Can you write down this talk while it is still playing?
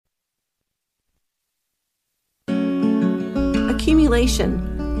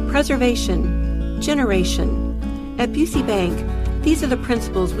accumulation, preservation, generation. At Busey Bank, these are the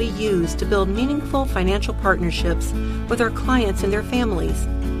principles we use to build meaningful financial partnerships with our clients and their families.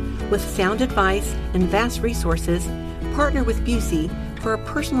 With sound advice and vast resources, partner with Busey for a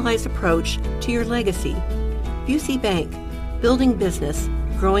personalized approach to your legacy. Busey Bank, building business,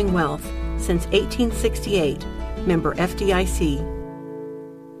 growing wealth since 1868. Member FDIC.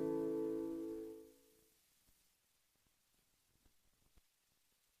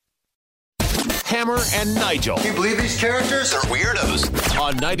 Hammer and Nigel. Can you believe these characters are weirdos?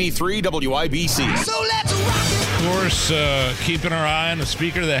 On 93 WIBC. So let's rock it! Of course, keeping our eye on the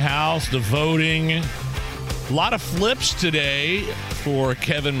Speaker of the House, the voting. A lot of flips today for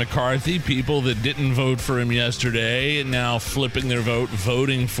Kevin McCarthy. People that didn't vote for him yesterday and now flipping their vote,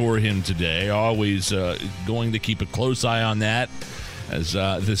 voting for him today. Always going to keep a close eye on that as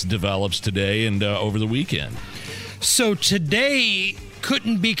this develops today and over the weekend. So today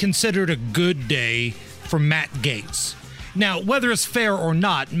couldn't be considered a good day for Matt Gaetz. Now, whether it's fair or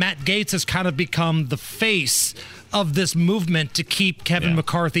not, Matt Gaetz has kind of become the face of this movement to keep Kevin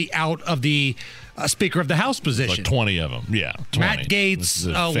McCarthy out of the Speaker of the House position. Like 20 of them, yeah. 20. Matt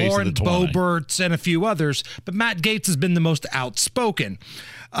Gaetz, Lauren Boebert, and a few others. But Matt Gaetz has been the most outspoken.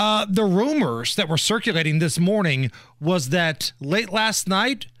 The rumors that were circulating this morning was that late last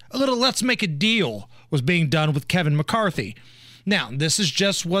night, a little let's make a deal was being done with Kevin McCarthy. Now, this is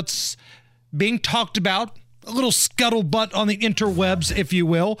just what's being talked about, a little scuttlebutt on the interwebs, if you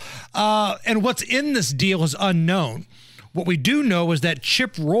will. And what's in this deal is unknown. What we do know is that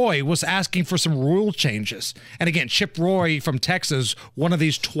Chip Roy was asking for some rule changes. And again, Chip Roy from Texas, one of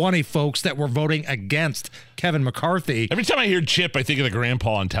these 20 folks that were voting against Kevin McCarthy. Every time I hear Chip, I think of the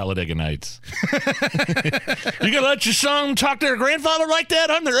grandpa on Talladega Nights. You gonna let your son talk to their grandfather like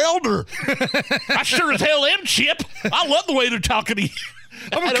that? I'm their elder. I sure as hell am, Chip. I love the way they're talking to you.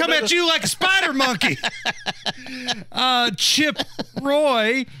 I'm going to come at you like a spider monkey. Chip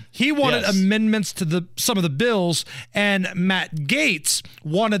Roy, he wanted amendments to some of the bills, and Matt Gaetz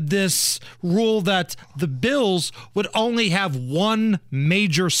wanted this rule that the bills would only have one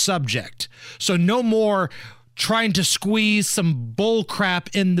major subject. So no more trying to squeeze some bull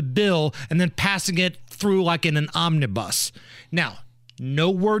crap in the bill and then passing it through like in an omnibus. Now,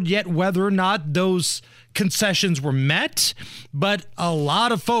 no word yet whether or not those concessions were met, but a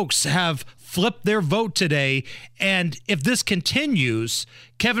lot of folks have flipped their vote today. And if this continues,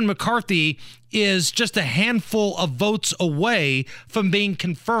 Kevin McCarthy is just a handful of votes away from being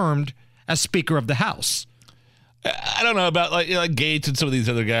confirmed as Speaker of the House. I don't know about like Gaetz and some of these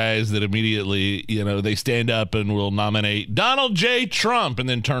other guys that immediately, they stand up and will nominate Donald J. Trump and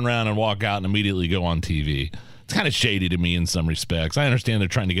then turn around and walk out and immediately go on TV. It's kind of shady to me in some respects. I understand they're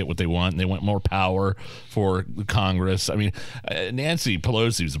trying to get what they want, and they want more power for Congress. I mean, Nancy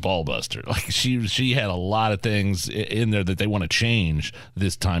Pelosi was a ball buster. Like she had a lot of things in there that they want to change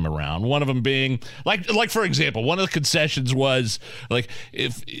this time around. One of them being like for example, one of the concessions was like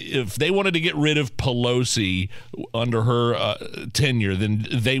if they wanted to get rid of Pelosi under her tenure, then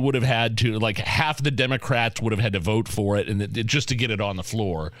they would have had to half the Democrats would have had to vote for it, and just to get it on the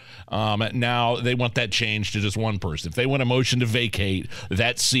floor. Now they want that changed to just one person. If they want a motion to vacate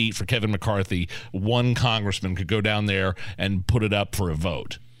that seat for Kevin McCarthy, one congressman could go down there and put it up for a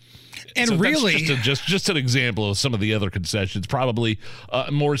vote. And so really, that's just an example of some of the other concessions. Probably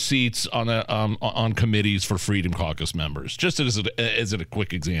more seats on committees for Freedom Caucus members. Just as a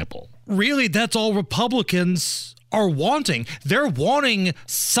quick example. Really, that's all Republicans are wanting. They're wanting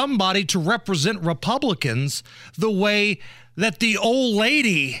somebody to represent Republicans the way that the old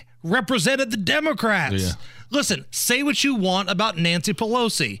lady represented the Democrats. Yeah. Listen, say what you want about Nancy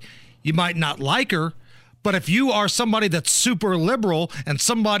Pelosi. You might not like her, but if you are somebody that's super liberal and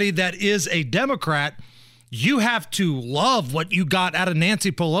somebody that is a Democrat, you have to love what you got out of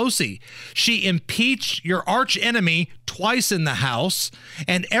Nancy Pelosi. She impeached your arch enemy twice in the House,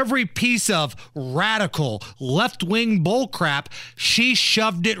 and every piece of radical left-wing bullcrap, she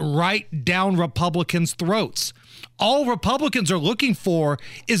shoved it right down Republicans' throats. All Republicans are looking for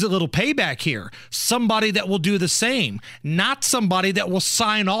is a little payback here. Somebody that will do the same, not somebody that will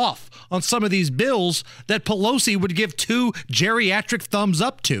sign off on some of these bills that Pelosi would give 2 geriatric thumbs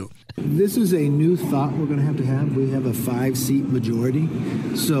up to. This is a new thought we're going to have. We have a 5-seat majority.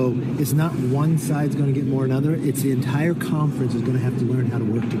 So it's not one side's going to get more than another. It's the entire conference is going to have to learn how to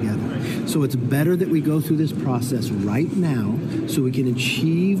work together. So it's better that we go through this process right now so we can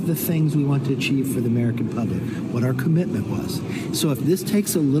achieve the things we want to achieve for the American public, what our commitment was. So if this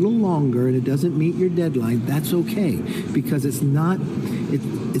takes a little longer and it doesn't meet your deadline, that's okay, because it's not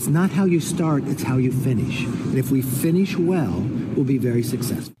how you start, it's how you finish. And if we finish well, will be very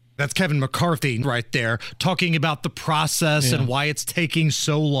successful. That's Kevin McCarthy right there, talking about the process and why it's taking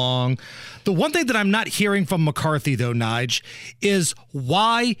so long. The one thing that I'm not hearing from McCarthy, though, Nige, is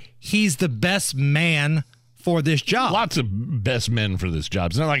why he's the best man for this job. Lots of best men for this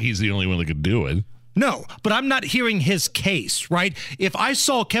job. It's not like he's the only one that could do it. No, but I'm not hearing his case, right? If I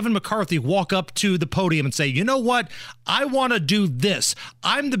saw Kevin McCarthy walk up to the podium and say, you know what, I want to do this.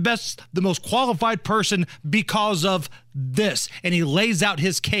 I'm the best, the most qualified person because of this. And he lays out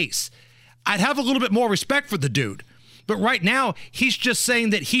his case. I'd have a little bit more respect for the dude. But right now, he's just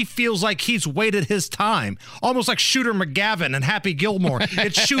saying that he feels like he's waited his time, almost like Shooter McGavin and Happy Gilmore.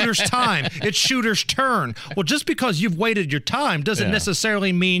 It's Shooter's time. It's Shooter's turn. Well, just because you've waited your time doesn't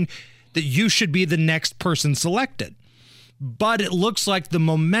necessarily mean that you should be the next person selected. But it looks like the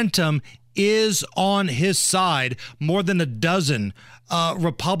momentum is on his side. More than a dozen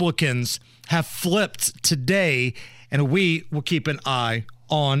Republicans have flipped today, and we will keep an eye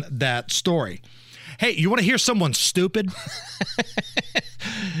on that story. Hey, you want to hear someone stupid?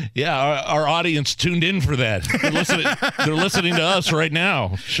 Yeah, our audience tuned in for that. They're listening to us right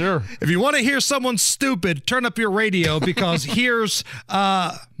now. Sure. If you want to hear someone stupid, turn up your radio because here's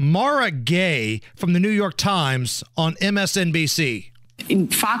Mara Gay from the New York Times on MSNBC.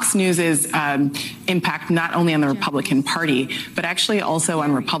 Fox News's impact not only on the Republican Party, but actually also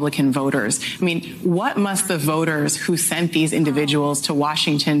on Republican voters. I mean, what must the voters who sent these individuals to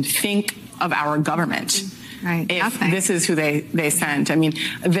Washington think of our government? Right. If this is who they sent. I mean,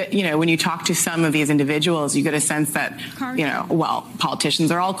 when you talk to some of these individuals, you get a sense that,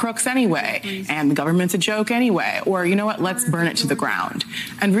 politicians are all crooks anyway, and the government's a joke anyway, or, you know what, let's burn it to the ground.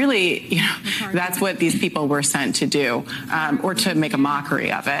 And really, that's what these people were sent to do, or to make a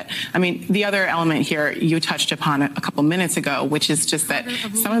mockery of it. I mean, the other element here you touched upon a couple minutes ago, which is just that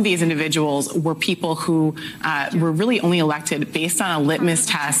some of these individuals were people who were really only elected based on a litmus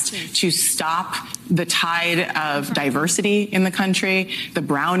test to stop the tide of diversity in the country, the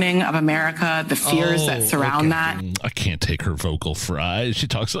browning of America, the fears that surround that. I can't take her vocal fry. She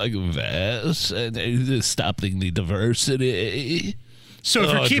talks like this, and stopping the diversity. So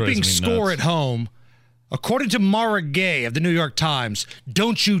if you're keeping score at home, according to Mara Gay of the New York Times,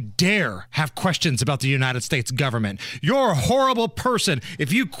 don't you dare have questions about the United States government. You're a horrible person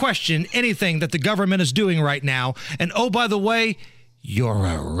if you question anything that the government is doing right now. And oh, by the way, you're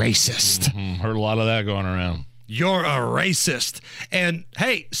a racist. Heard a lot of that going around. You're a racist. And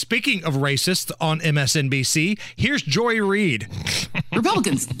hey, speaking of racist on MSNBC, here's Joy Reid.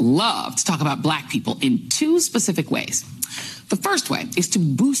 Republicans love to talk about black people in two specific ways. The first way is to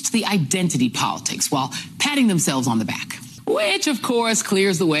boost the identity politics while patting themselves on the back, which of course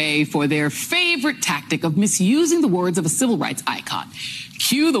clears the way for their favorite tactic of misusing the words of a civil rights icon.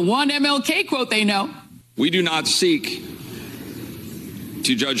 Cue the one MLK quote they know. We do not seek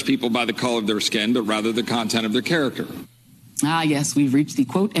to judge people by the color of their skin, but rather the content of their character. Ah, yes, we've reached the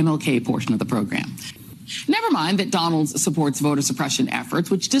quote MLK portion of the program. Never mind that Donald supports voter suppression efforts,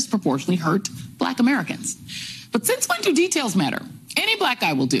 which disproportionately hurt black Americans. But since when do details matter? Any black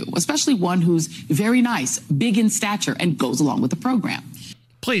guy will do, especially one who's very nice, big in stature, and goes along with the program.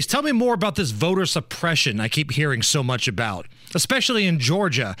 Please tell me more about this voter suppression I keep hearing so much about, especially in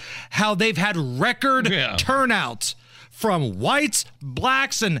Georgia, how they've had record turnout from whites,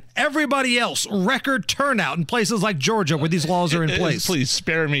 blacks, and everybody else. Record turnout in places like Georgia where these laws are in place. Please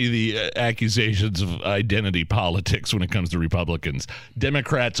spare me the accusations of identity politics when it comes to Republicans.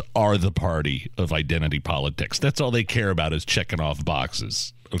 Democrats are the party of identity politics. That's all they care about is checking off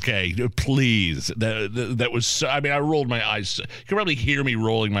boxes. Okay, please. That was so, I mean, I rolled my eyes. You can probably hear me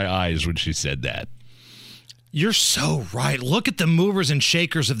rolling my eyes when she said that. You're so right. Look at the movers and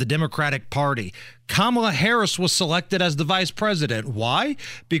shakers of the Democratic Party. Kamala Harris was selected as the vice president. Why?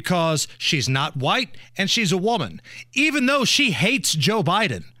 Because she's not white and she's a woman, even though she hates Joe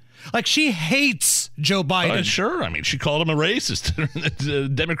Biden. Like, she hates Joe Biden. Sure. I mean, she called him a racist in the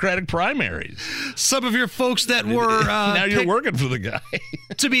Democratic primaries. Some of your folks that were... now you're working for the guy.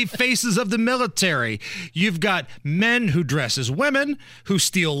 to be faces of the military. You've got men who dress as women, who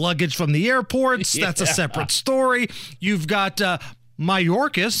steal luggage from the airports. Yeah. That's a separate story. You've got...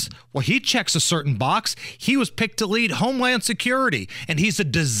 Mayorkas, well, he checks a certain box. He was picked to lead Homeland Security, and he's a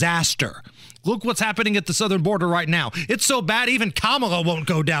disaster. Look what's happening at the southern border right now. It's so bad, even Kamala won't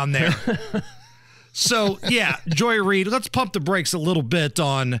go down there. So, yeah, Joy Reid, let's pump the brakes a little bit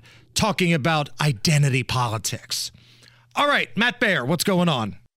on talking about identity politics. All right, Matt Baer, what's going on?